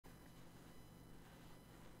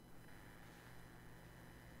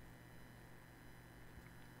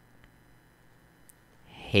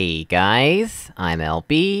Hey guys, I'm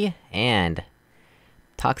LB, and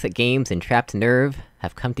Toxic Games and Trapped Nerve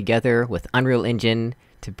have come together with Unreal Engine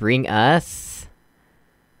to bring us...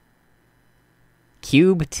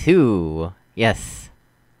 Q.U.B.E 2! Yes.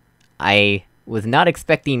 I was not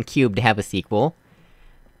expecting Q.U.B.E to have a sequel.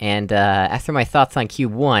 And, as for my thoughts on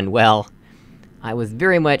Q.U.B.E 1, well... I was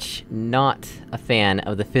very much not a fan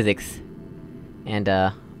of the physics.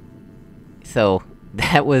 And, so,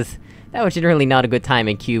 that was generally not a good time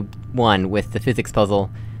in Q.U.B.E 1 with the physics puzzle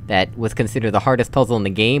that was considered the hardest puzzle in the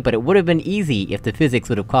game, but it would've been easy if the physics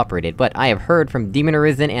would've cooperated. But I have heard from Demon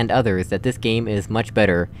Arisen and others that this game is much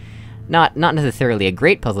better. Not necessarily a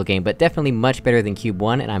great puzzle game, but definitely much better than Q.U.B.E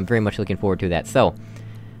 1, and I'm very much looking forward to that. So,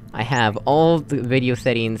 I have all the video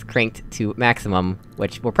settings cranked to maximum,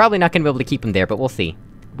 which we're probably not gonna be able to keep them there, but we'll see.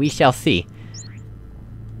 We shall see.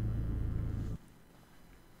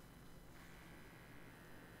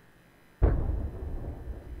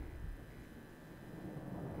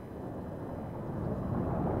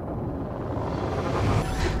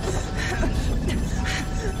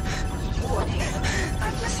 Warning.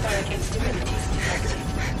 Atmospheric instabilities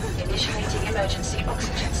detected. Initiating emergency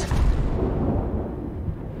oxygen supply.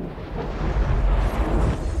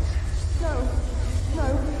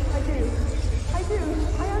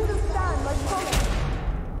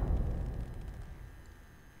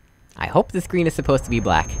 I hope the screen is supposed to be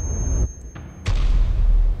black.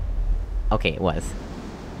 Okay, it was.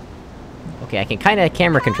 Okay, I can kinda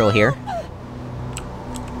camera control here.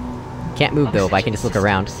 Can't move though, but I can just look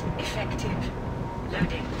around. Effective.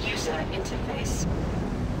 Loading user interface.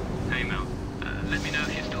 Hey Mel, let me know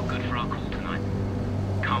if you're still good for our call tonight.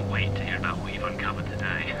 Can't wait to hear about what you've uncovered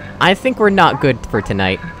today. I think we're not good for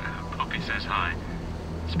tonight. Poppy says hi.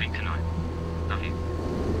 Speak tonight. Love you.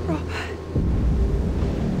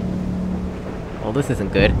 Well, this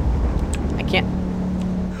isn't good. I can't...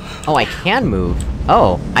 Oh, I can move!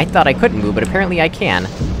 Oh, I thought I couldn't move, but apparently I can.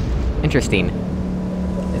 Interesting.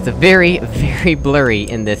 It's a very, very blurry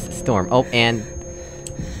in this storm. Oh, and...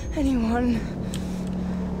 Anyone...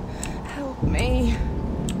 help me.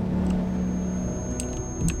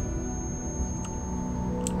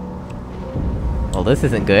 Well, this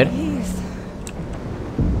isn't good. Please.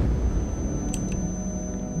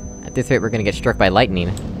 At this rate, we're gonna get struck by lightning.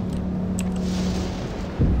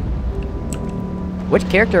 Which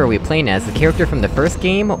character are we playing as? The character from the first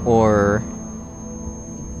game, or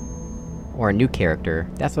a new character?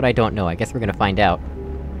 That's what I don't know, I guess we're gonna find out.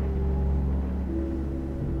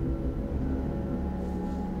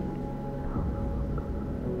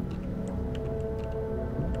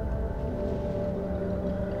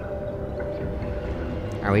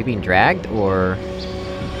 Are we being dragged, or...?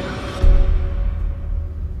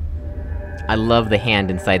 I love the hand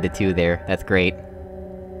inside the two there, that's great.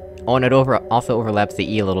 Oh, and it also overlaps the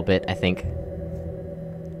E a little bit, I think.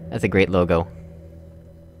 That's a great logo.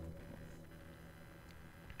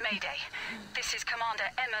 Mayday. This is Commander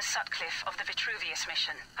Emma Sutcliffe of the Vitruvius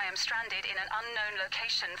mission. I am stranded in an unknown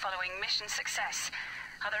location following mission success.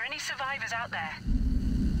 Are there any survivors out there?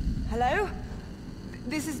 Hello?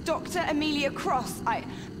 This is Dr. Amelia Cross.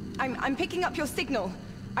 I'm picking up your signal.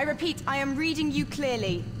 I repeat, I am reading you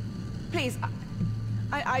clearly. Please,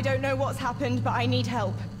 I don't know what's happened, but I need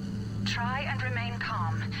help. Try and remain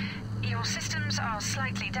calm. Your systems are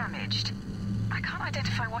slightly damaged. I can't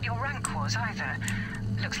identify what your rank was, either.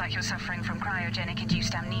 Looks like you're suffering from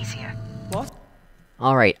cryogenic-induced amnesia. What?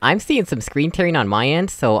 Alright, I'm seeing some screen tearing on my end,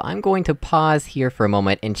 so I'm going to pause here for a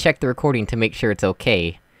moment and check the recording to make sure it's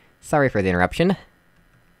okay. Sorry for the interruption.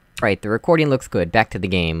 Right, the recording looks good. Back to the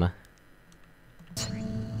game.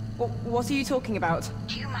 What are you talking about?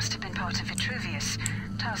 You must have been part of Vitruvius,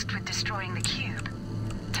 tasked with destroying the cube.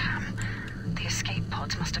 Damn. The escape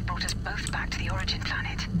pods must have brought us both back to the origin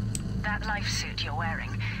planet. That life suit you're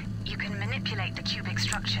wearing, you can manipulate the cubic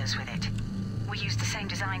structures with it. We used the same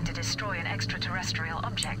design to destroy an extraterrestrial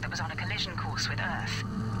object that was on a collision course with Earth.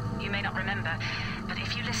 You may not remember, but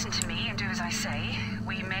if you listen to me and do as I say,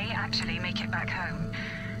 we may actually make it back home.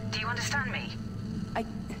 Do you understand me?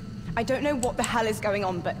 I don't know what the hell is going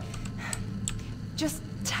on, but... just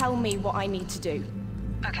tell me what I need to do.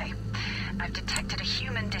 Okay. I've detected a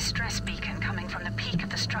human distress beacon coming from the peak of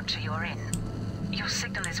the structure you're in. Your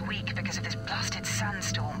signal is weak because of this blasted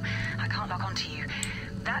sandstorm. I can't log on to you.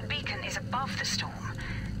 That beacon is above the storm.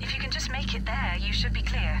 If you can just make it there, you should be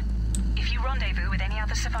clear. If you rendezvous with any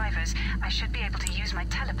other survivors, I should be able to use my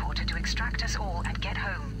teleporter to extract us all and get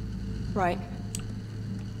home. Right.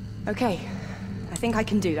 Okay. I think I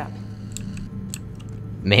can do that.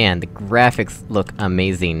 Man, the graphics look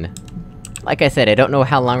amazing. Like I said, I don't know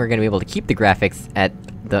how long we're gonna be able to keep the graphics at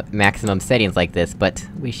the maximum settings like this, but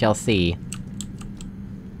we shall see.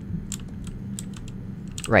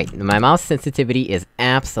 Right, my mouse sensitivity is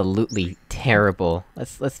absolutely terrible.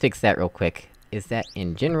 Let's fix that real quick. Is that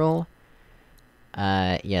in general?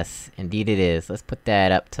 Yes, indeed it is. Let's put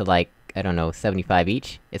that up to like, I don't know, 75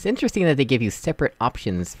 each. It's interesting that they give you separate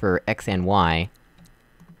options for X and Y.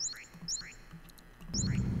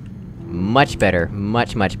 Much better.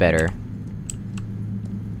 Much, much better.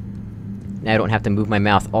 Now I don't have to move my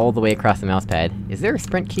mouse all the way across the mousepad. Is there a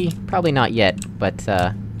sprint key? Probably not yet, but,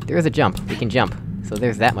 there is a jump. We can jump. So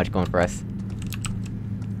there's that much going for us.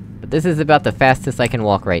 But this is about the fastest I can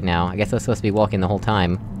walk right now. I guess I was supposed to be walking the whole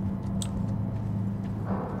time.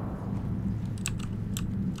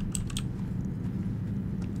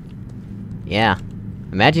 Yeah.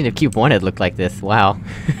 Imagine if Q.U.B.E. had looked like this, wow.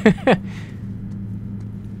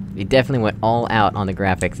 They definitely went all out on the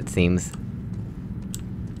graphics, it seems.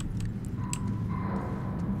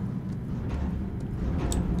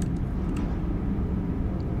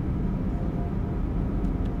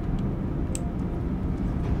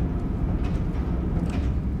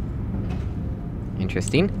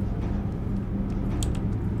 Interesting.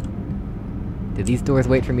 Do these doors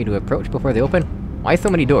wait for me to approach before they open? Why so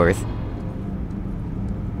many doors?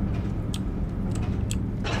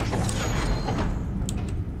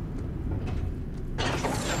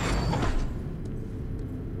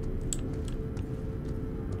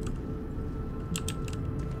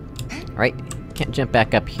 Alright, can't jump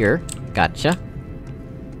back up here. Gotcha.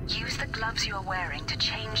 Use the gloves you are wearing to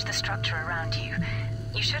change the structure around you.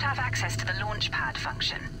 You should have access to the launch pad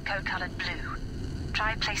function, code-colored blue.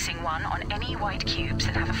 Try placing one on any white cubes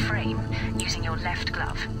that have a frame, using your left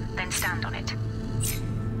glove, then stand on it.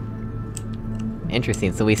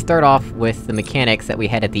 Interesting, so we start off with the mechanics that we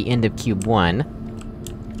had at the end of Cube 1.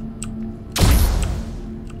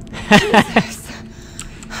 Jesus!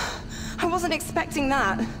 I wasn't expecting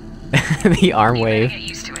that. The arm You better wave. get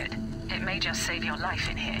used to it. It may just save your life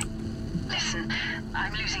in here. Listen,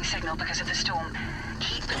 I'm losing signal because of the storm.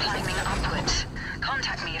 Keep climbing upwards.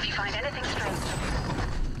 Contact me if you find anything strange.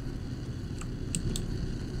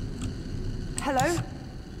 Hello?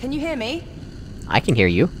 Can you hear me? I can hear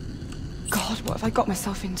you. God, what have I got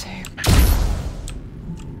myself into?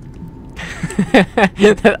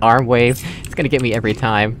 That arm wave, it's gonna get me every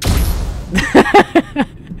time.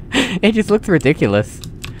 It just looks ridiculous.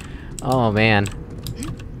 Oh man.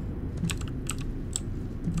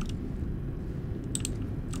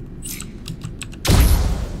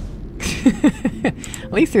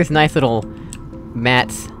 At least there's nice little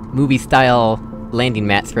mats, movie-style landing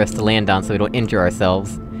mats for us to land on so we don't injure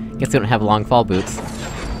ourselves. Guess we don't have long fall boots.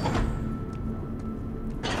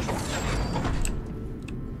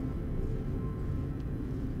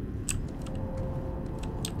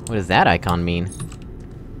 What does that icon mean?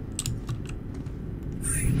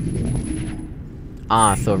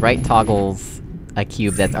 Ah, so right toggles a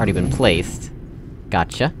cube that's already been placed.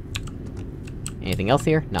 Gotcha. Anything else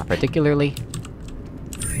here? Not particularly.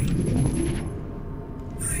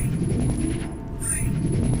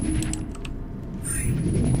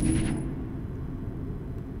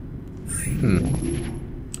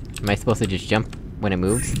 Am I supposed to just jump when it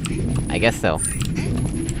moves? I guess so.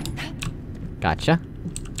 Gotcha.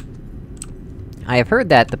 I have heard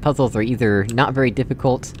that the puzzles are either not very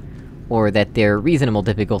difficult, or that they're reasonable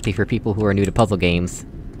difficulty for people who are new to puzzle games.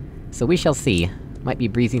 So we shall see. Might be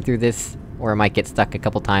breezing through this, or I might get stuck a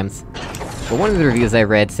couple times. But one of the reviews I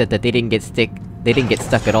read said that they didn't get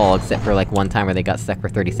stuck at all, except for like one time where they got stuck for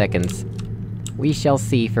 30 seconds. We shall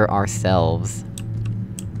see for ourselves.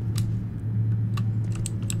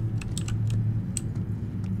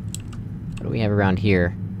 What do we have around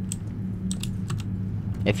here?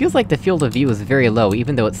 It feels like the field of view is very low,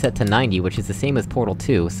 even though it's set to 90, which is the same as Portal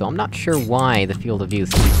 2, so I'm not sure why the field of view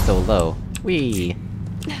seems so low. Whee!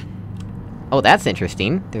 Oh, that's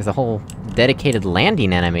interesting. There's a whole dedicated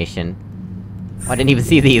landing animation. Oh, I didn't even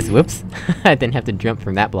see these, whoops! I didn't have to jump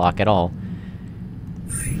from that block at all.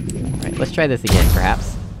 Alright, let's try this again,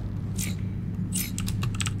 perhaps.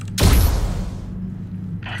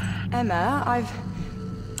 Emma,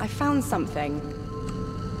 I found something.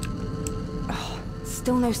 Oh,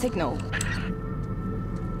 still no signal.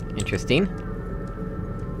 Interesting.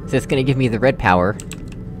 Is this gonna give me the red power?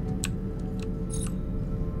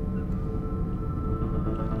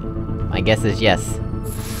 My guess is yes.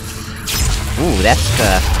 Ooh,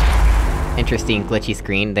 that's, interesting glitchy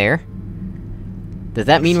screen there. Does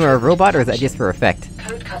that mean we're a robot, or is that just for effect?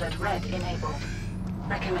 Code-colored red enabled.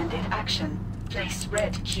 Recommended action. Place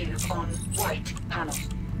red cube on white panel.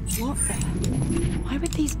 What the... Why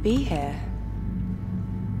would these be here?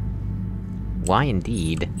 why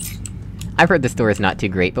indeed? I've heard the store is not too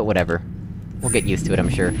great, but whatever. We'll get used to it, I'm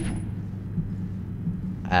sure.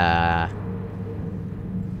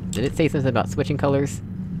 Did it say something about switching colors?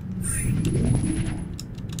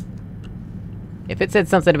 If it said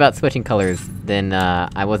something about switching colors, then,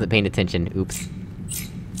 I wasn't paying attention. Oops.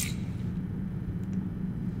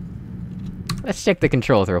 Let's check the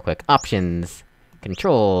controls real quick. Options.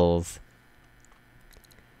 Controls.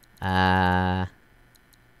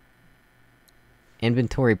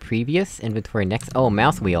 Inventory previous? Inventory next? Oh,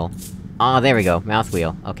 mouse wheel. Ah, there we go, mouse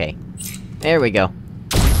wheel. Okay. There we go.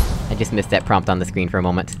 I just missed that prompt on the screen for a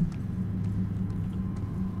moment.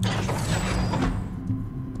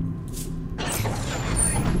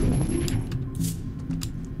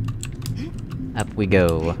 Up we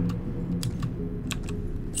go.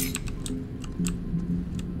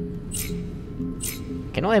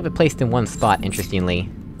 Can only have it placed in one spot, interestingly.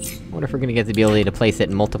 I wonder if we're gonna get the ability to place it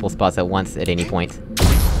in multiple spots at once at any point.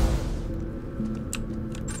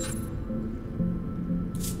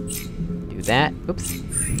 Do that, oops.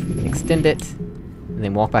 Extend it, and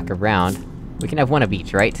then walk back around. We can have one of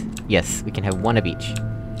each, right? Yes, we can have one of each.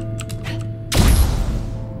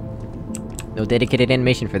 No dedicated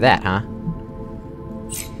animation for that, huh?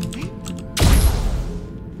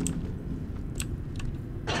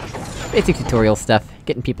 Basic tutorial stuff,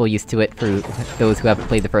 getting people used to it for those who haven't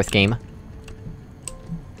played the first game.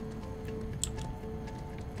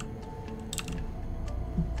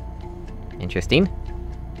 Interesting.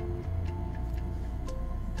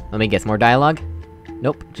 Let me guess, more dialogue?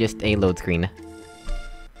 Nope, just a load screen.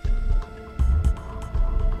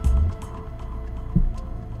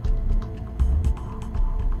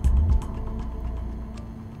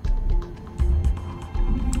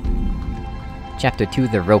 Chapter 2,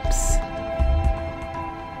 The Ropes.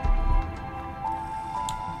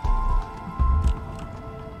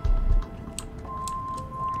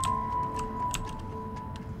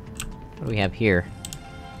 What do we have here?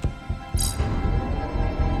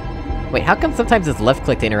 Wait, how come sometimes it's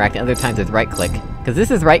left-click to interact and other times it's right-click? Cause this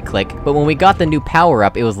is right-click, but when we got the new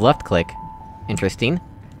power-up, it was left-click. Interesting.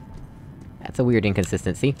 That's a weird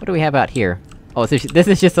inconsistency. What do we have out here? Oh, so this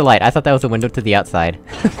is just a light. I thought that was a window to the outside.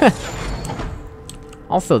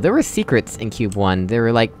 Also, there were secrets in Cube 1. There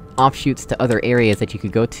were, like, offshoots to other areas that you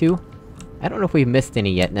could go to. I don't know if we've missed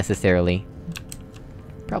any yet, necessarily.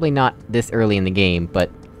 Probably not this early in the game,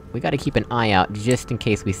 but we gotta keep an eye out just in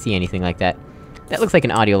case we see anything like that. That looks like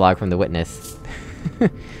an audio log from the witness. I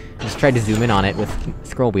just tried to zoom in on it with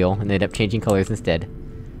scroll wheel, and ended up changing colors instead.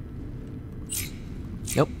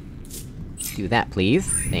 Nope. Do that,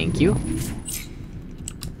 please. Thank you.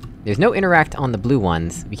 There's no interact on the blue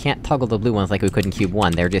ones. We can't toggle the blue ones like we could in Cube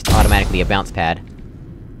 1, they're just automatically a bounce pad.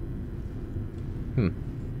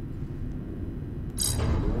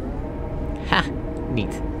 Ha!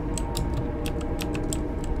 Neat.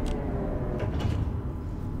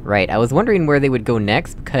 Right, I was wondering where they would go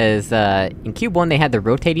next, because, in Cube 1 they had the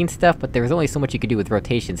rotating stuff, but there was only so much you could do with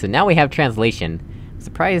rotation, so now we have translation. I'm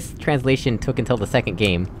surprised translation took until the second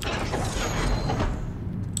game.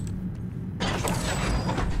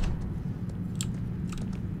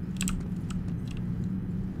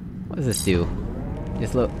 What does this do?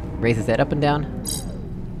 Just raises that up and down?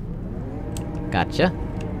 Gotcha.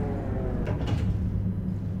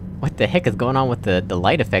 What the heck is going on with the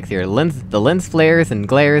light effects here? The lens flares and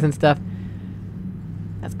glares and stuff?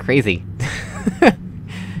 That's crazy.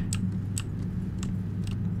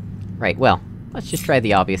 Right, well, let's just try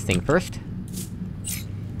the obvious thing first.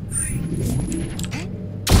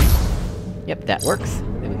 Yep, that works.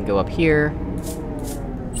 Then we can go up here...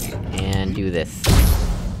 and do this.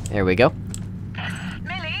 There we go.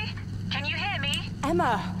 Millie, can you hear me?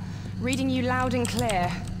 Emma, reading you loud and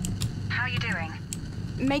clear. How are you doing?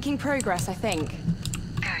 Making progress, I think.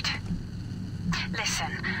 Good.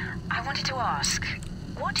 Listen, I wanted to ask,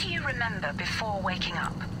 what do you remember before waking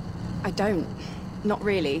up? I don't. Not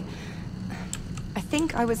really. I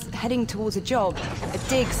think I was heading towards a job, a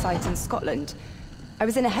dig site in Scotland. I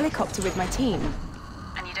was in a helicopter with my team.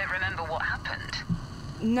 And you don't remember what happened?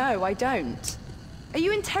 No, I don't. Are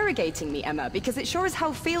you interrogating me, Emma? Because it sure as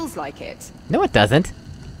hell feels like it. No, it doesn't!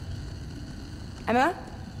 Emma?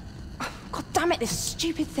 Oh, God damn it, this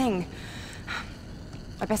stupid thing.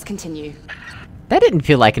 I best continue. That didn't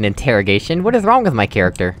feel like an interrogation. What is wrong with my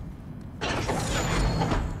character?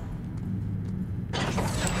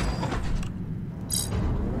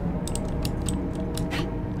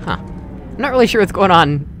 Huh. I'm not really sure what's going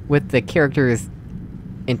on with the character's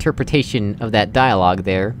interpretation of that dialogue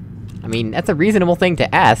there. I mean, that's a reasonable thing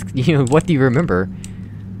to ask, you know, what do you remember?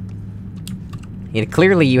 And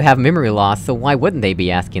clearly you have memory loss, so why wouldn't they be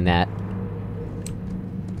asking that?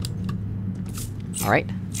 Alright.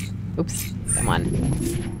 Oops. Come on.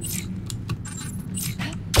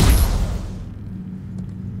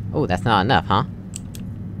 Oh, that's not enough, huh?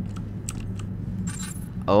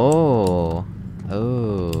 Oh.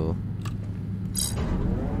 Oh.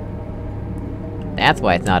 That's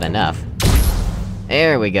why it's not enough.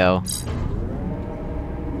 There we go.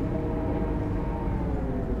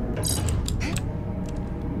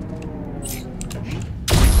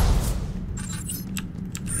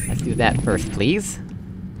 Let's do that first, please.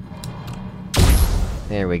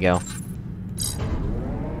 There we go.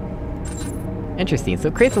 Interesting, so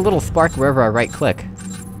it creates a little spark wherever I right-click.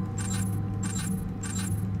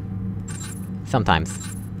 Sometimes.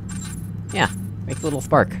 Yeah, makes a little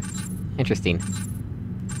spark. Interesting.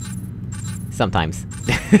 Sometimes.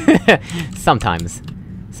 Sometimes.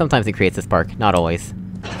 Sometimes it creates a spark, not always.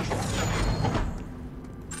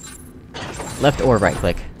 Left or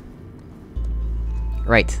right-click.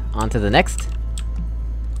 Right, on to the next.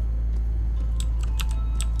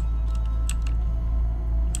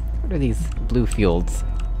 What are these blue fields?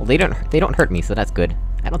 Well, they don't hurt me, so that's good.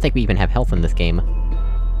 I don't think we even have health in this game.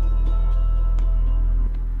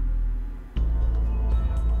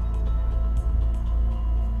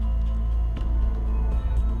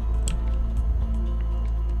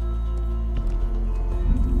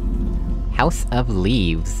 House of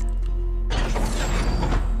Leaves.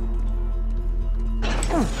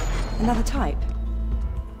 Oh, another type.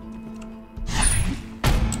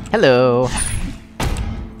 Hello!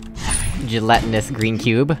 Gelatinous green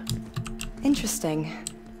cube. Interesting.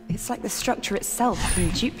 It's like the structure itself can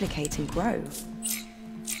duplicate and grow.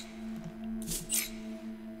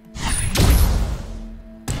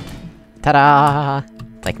 Ta-da!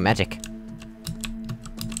 Like magic.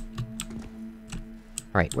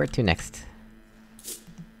 Alright, where to next?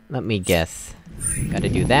 Let me guess. Gotta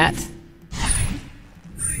do that.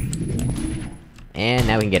 And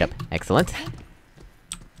now we can get up. Excellent.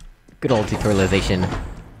 Good old tutorialization.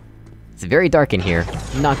 It's very dark in here.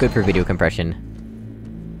 Not good for video compression.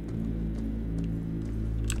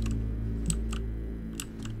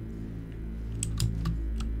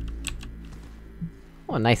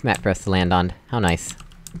 Oh, a nice map for us to land on. How nice.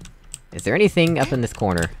 Is there anything up in this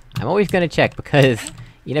corner? I'm always gonna check, because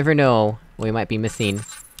you never know when we might be missing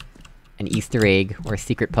an Easter egg, or a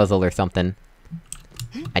secret puzzle or something.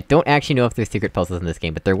 I don't actually know if there's secret puzzles in this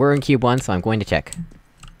game, but there were in Cube 1, so I'm going to check.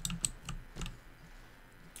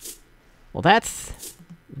 Well, that's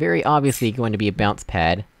very obviously going to be a bounce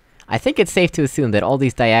pad. I think it's safe to assume that all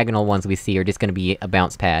these diagonal ones we see are just gonna be a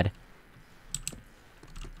bounce pad.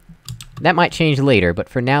 That might change later, but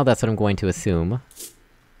for now that's what I'm going to assume.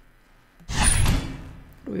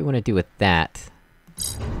 What do we want to do with that?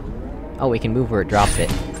 Oh, we can move where it drops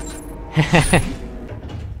it.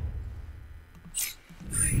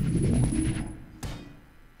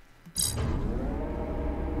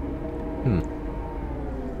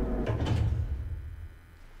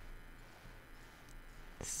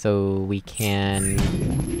 So we can...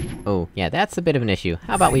 Oh, yeah, that's a bit of an issue.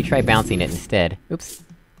 How about we try bouncing it instead? Oops.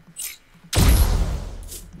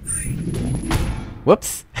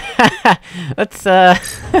 Whoops! Let's,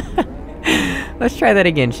 let's try that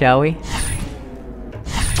again, shall we?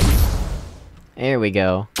 There we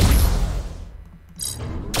go.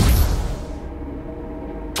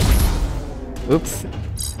 Oops.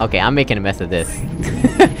 Okay, I'm making a mess of this.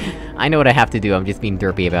 I know what I have to do, I'm just being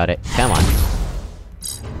derpy about it. Come on.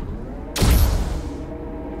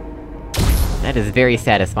 That is very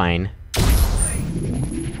satisfying.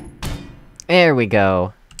 There we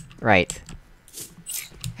go. Right.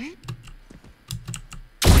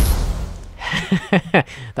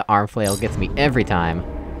 The arm flail gets me every time.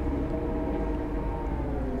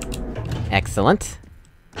 Excellent.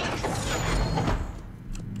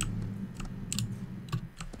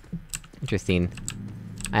 Interesting.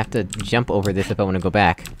 I have to jump over this if I want to go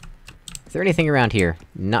back. Is there anything around here?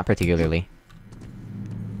 Not particularly.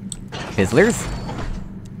 Fizzlers?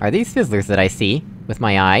 Are these fizzlers that I see with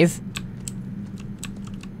my eyes?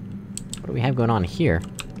 What do we have going on here?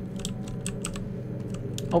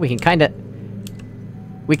 Oh, we can kinda...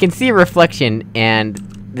 We can see a reflection, and...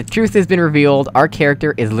 the truth has been revealed, our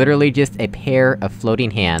character is literally just a pair of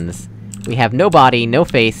floating hands. We have no body, no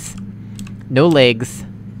face, no legs.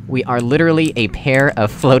 We are literally a pair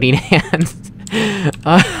of floating hands.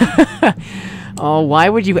 Oh, why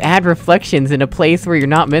would you add reflections in a place where you're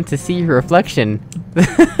not meant to see your reflection?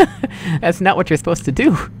 That's not what you're supposed to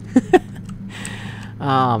do!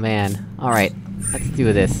 Oh man. Alright, let's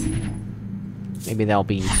do this. Maybe that'll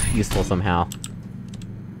be useful somehow.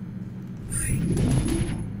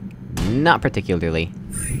 Not particularly.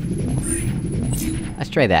 Let's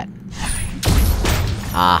try that.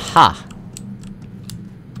 Aha!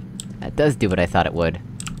 That does do what I thought it would.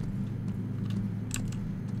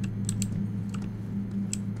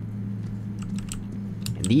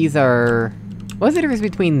 And these are... What's the difference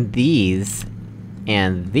between these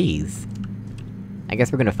and these? I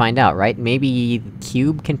guess we're gonna find out, right? Maybe the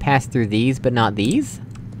cube can pass through these, but not these?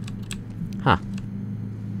 Huh.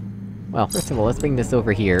 Well, first of all, let's bring this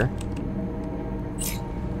over here.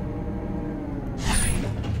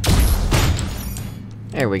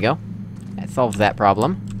 There we go. That solves that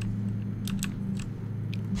problem.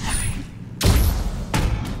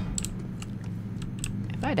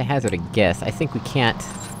 If I had to hazard a guess, I think we can't...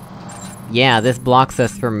 Yeah, this blocks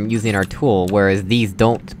us from using our tool, whereas these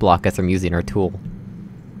don't block us from using our tool.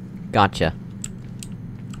 Gotcha.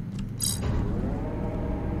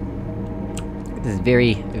 This is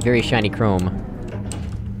very shiny chrome.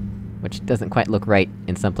 Which doesn't quite look right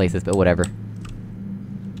in some places, but whatever.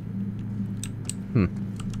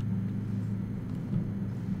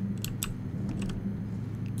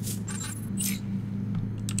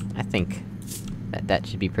 I think that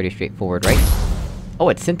should be pretty straightforward, right? Oh,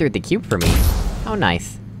 it centered the cube for me! How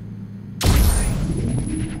nice.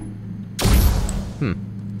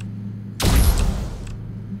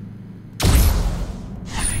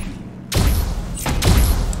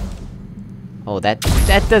 Oh, that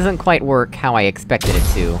doesn't quite work how I expected it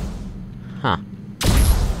to. Huh.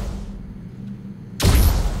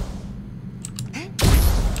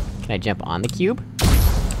 Can I jump on the cube?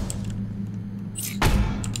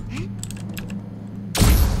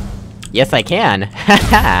 Yes, I can!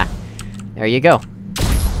 Haha! There you go.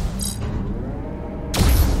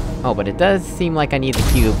 Oh, but it does seem like I need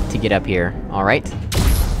the cube to get up here. Alright.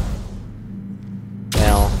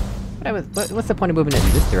 Well... what's the point of moving it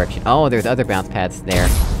in this direction? Oh, there's other bounce pads there.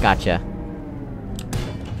 Gotcha.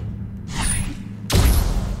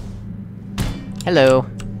 Hello!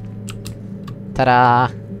 Ta-da!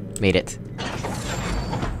 Made it.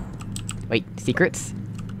 Wait, secrets?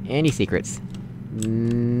 Any secrets?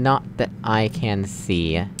 Not that I can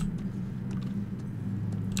see.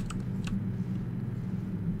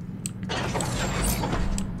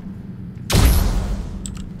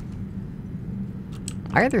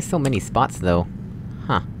 Why are there so many spots, though?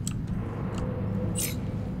 Huh.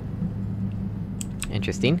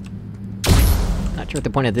 Interesting. Not sure what the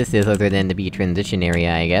point of this is, other than to be a transition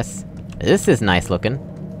area, I guess. This is nice looking.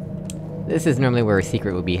 This is normally where a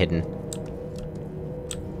secret would be hidden.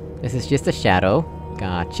 This is just a shadow.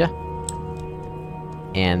 Gotcha.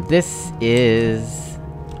 And this is...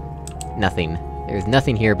 nothing. There's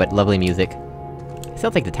nothing here but lovely music. It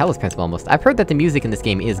sounds like the Talos Principle, almost. I've heard that the music in this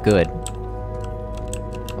game is good.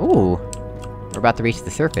 Ooh! We're about to reach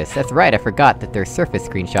the surface. That's right, I forgot that there's surface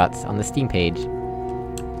screenshots on the Steam page.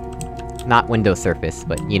 Not Windows Surface,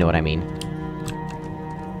 but you know what I mean.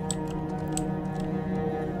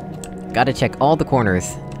 Gotta check all the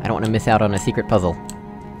corners. I don't wanna miss out on a secret puzzle.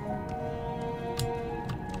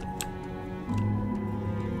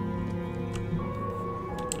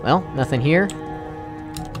 Well, nothing here.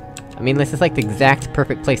 I mean, this is like the exact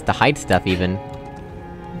perfect place to hide stuff, even.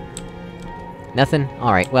 Nothing?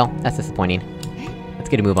 Alright, well, that's disappointing. Let's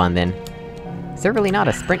get a move on, then. Is there really not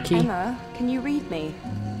a sprint key? Emma, can you read me?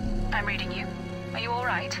 I'm reading you. Are you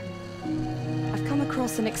alright? I've come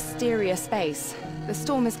across an exterior space. The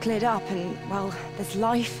storm has cleared up and, well, there's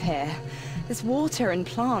life here. There's water and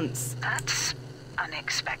plants. That's...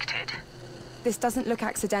 unexpected. This doesn't look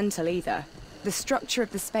accidental, either. The structure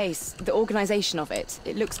of the space, the organization of it,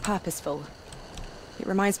 it looks purposeful. It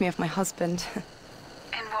reminds me of my husband.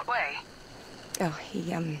 In what way? Oh,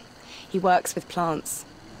 he works with plants.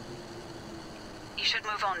 You should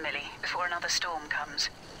move on, Millie, before another storm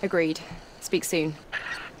comes. Agreed. Speak soon.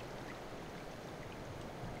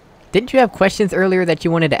 Didn't you have questions earlier that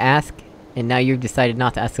you wanted to ask? And now you've decided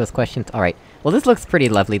not to ask those questions? Alright. Well, this looks pretty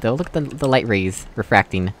lovely, though. Look at the light rays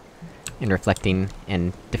refracting, and reflecting,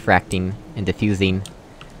 and diffracting, and diffusing.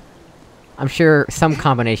 I'm sure some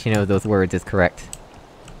combination of those words is correct.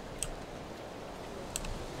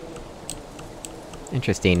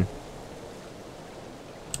 Interesting.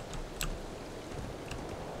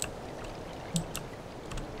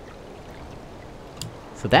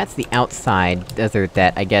 So that's the outside desert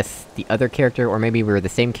that, I guess, the other character, or maybe we were the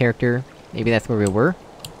same character, maybe that's where we were?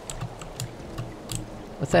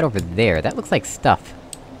 What's that over there? That looks like stuff.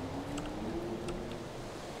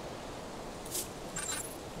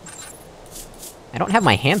 I don't have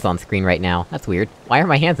my hands on screen right now, that's weird. Why are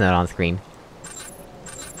my hands not on screen?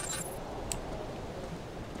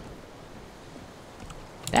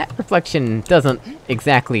 That reflection doesn't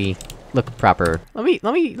exactly look proper. Let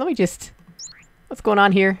me just... What's going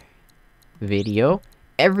on here? Video.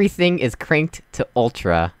 everything is cranked to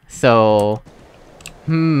ultra, so...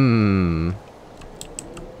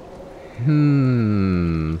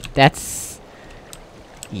 That's...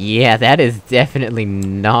 Yeah, that is definitely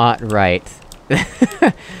not right.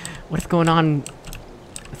 What's going on...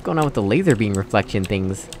 What's going on with the laser beam reflection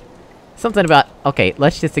things? Something about... Okay,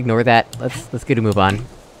 let's just ignore that. Let's get a move on.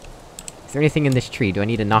 Is there anything in this tree? Do I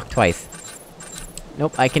need to knock twice?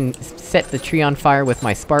 Nope, I can set the tree on fire with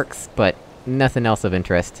my sparks, but nothing else of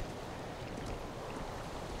interest.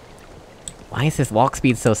 Why is this walk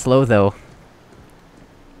speed so slow, though?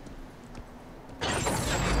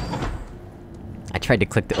 I tried to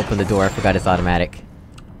click to open the door, I forgot it's automatic.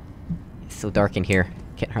 It's so dark in here,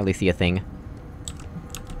 can't hardly see a thing.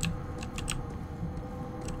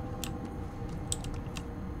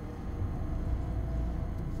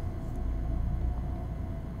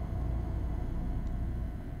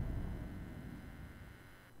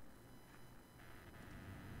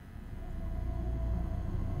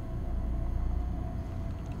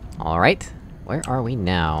 Alright, where are we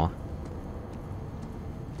now?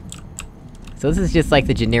 So this is just like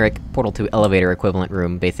the generic Portal 2 elevator equivalent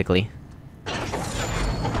room, basically.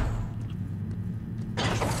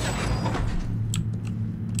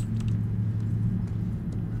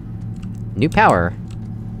 New power!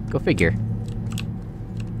 Go figure.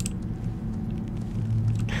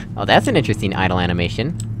 Oh, that's an interesting idle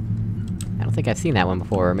animation. I don't think I've seen that one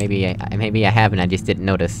before, or maybe I have and I just didn't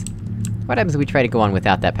notice. What happens if we try to go on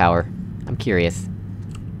without that power? I'm curious.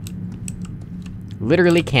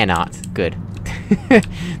 Literally cannot. Good.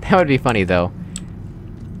 That would be funny, though.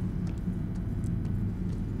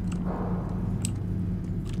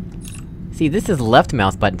 See, this is left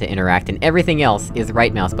mouse button to interact, and everything else is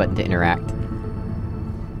right mouse button to interact.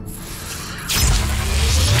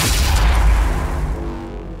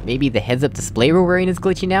 Maybe the heads-up display we're wearing is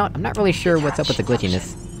glitching out? I'm not really sure what's up with the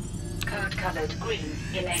glitchiness. Code colored green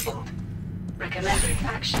enabled. Recommended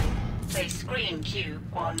action. Place green cube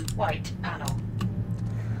on white panel.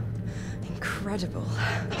 Incredible.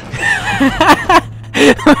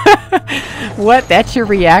 What? That's your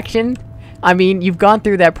reaction? I mean, you've gone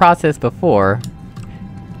through that process before.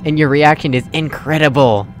 And your reaction is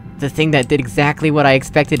incredible! The thing that did exactly what I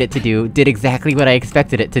expected it to do, did exactly what I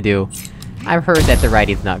expected it to do. I've heard that the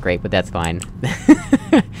writing's not great, but that's fine.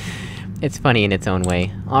 It's funny in its own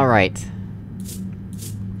way. Alright.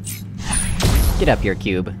 Get up here,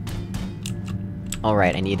 Cube.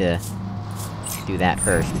 Alright, I need to... do that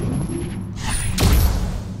first.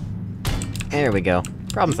 There we go.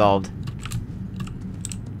 Problem solved.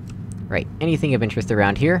 Right, anything of interest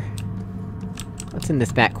around here? What's in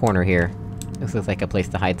this back corner here? This looks like a place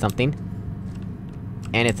to hide something.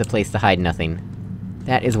 And it's a place to hide nothing.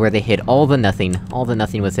 That is where they hid all the nothing. All the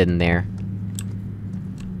nothing was hidden there.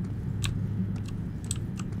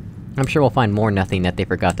 I'm sure we'll find more nothing that they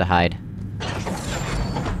forgot to hide.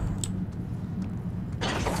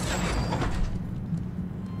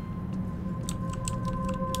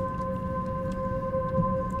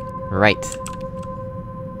 Right.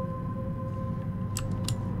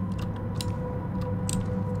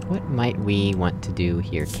 What might we want to do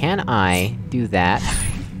here? Can I do that?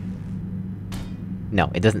 No,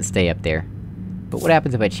 it doesn't stay up there. But what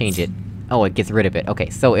happens if I change it? Oh, it gets rid of it. Okay,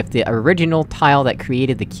 so if the original tile that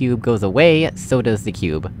created the cube goes away, so does the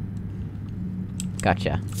cube.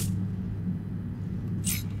 Gotcha.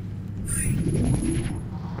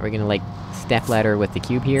 Are we gonna, like, stepladder with the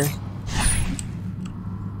cube here?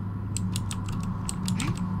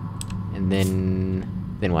 And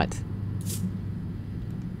then what?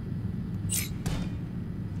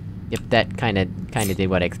 Yep, that kinda did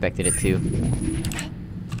what I expected it to.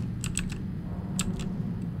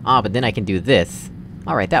 Ah, but then I can do this.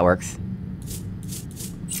 Alright, that works.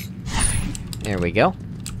 There we go.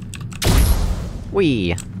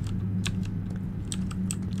 Whee!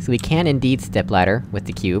 So we can indeed stepladder with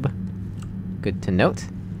the cube. Good to note.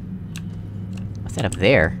 What's that up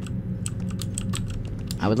there?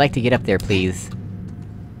 I would like to get up there, please.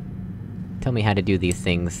 Tell me how to do these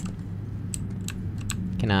things.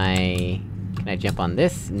 Can I jump on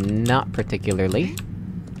this? Not particularly.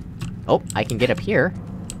 Oh, I can get up here.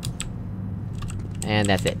 And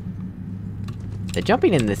that's it. The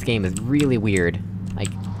jumping in this game is really weird.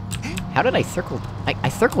 Like, how did I circle... I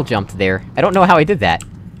circle jumped there. I don't know how I did that.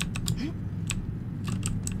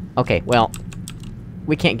 Okay, well...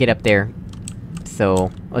 we can't get up there.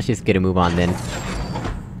 So, let's just get a move on then.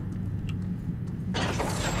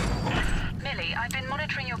 Millie, I've been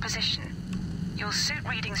monitoring your position. Your suit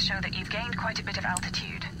readings show that you've gained quite a bit of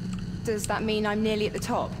altitude. Does that mean I'm nearly at the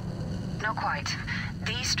top? Not quite.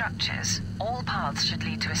 These structures, all paths should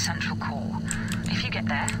lead to a central core. If you get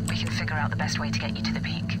there, we can figure out the best way to get you to the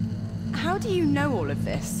peak. How do you know all of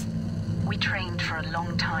this? We trained for a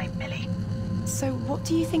long time, Millie. So what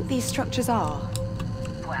do you think these structures are?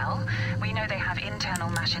 Well, we know they have internal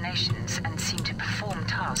machinations and seem to perform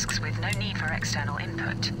tasks with no need for external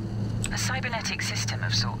input. A cybernetic system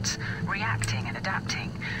of sorts, reacting and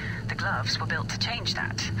adapting. The gloves were built to change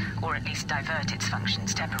that, or at least divert its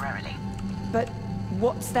functions temporarily. But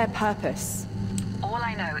what's their purpose? All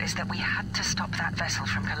I know is that we had to stop that vessel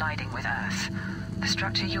from colliding with Earth. The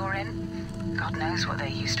structure you're in, God knows what they're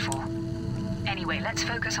used for. Anyway, let's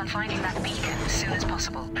focus on finding that beacon as soon as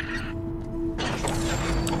possible.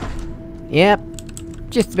 Yep.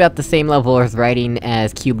 Just about the same level of writing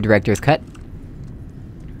as Q.U.B.E Director's Cut.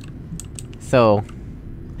 So...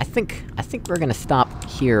 I think we're gonna stop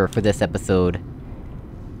here for this episode.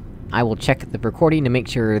 I will check the recording to make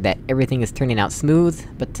sure that everything is turning out smooth,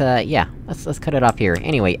 but yeah, let's cut it off here.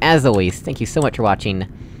 Anyway, as always, thank you so much for watching.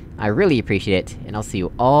 I really appreciate it, and I'll see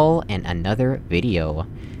you all in another video.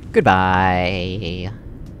 Goodbye!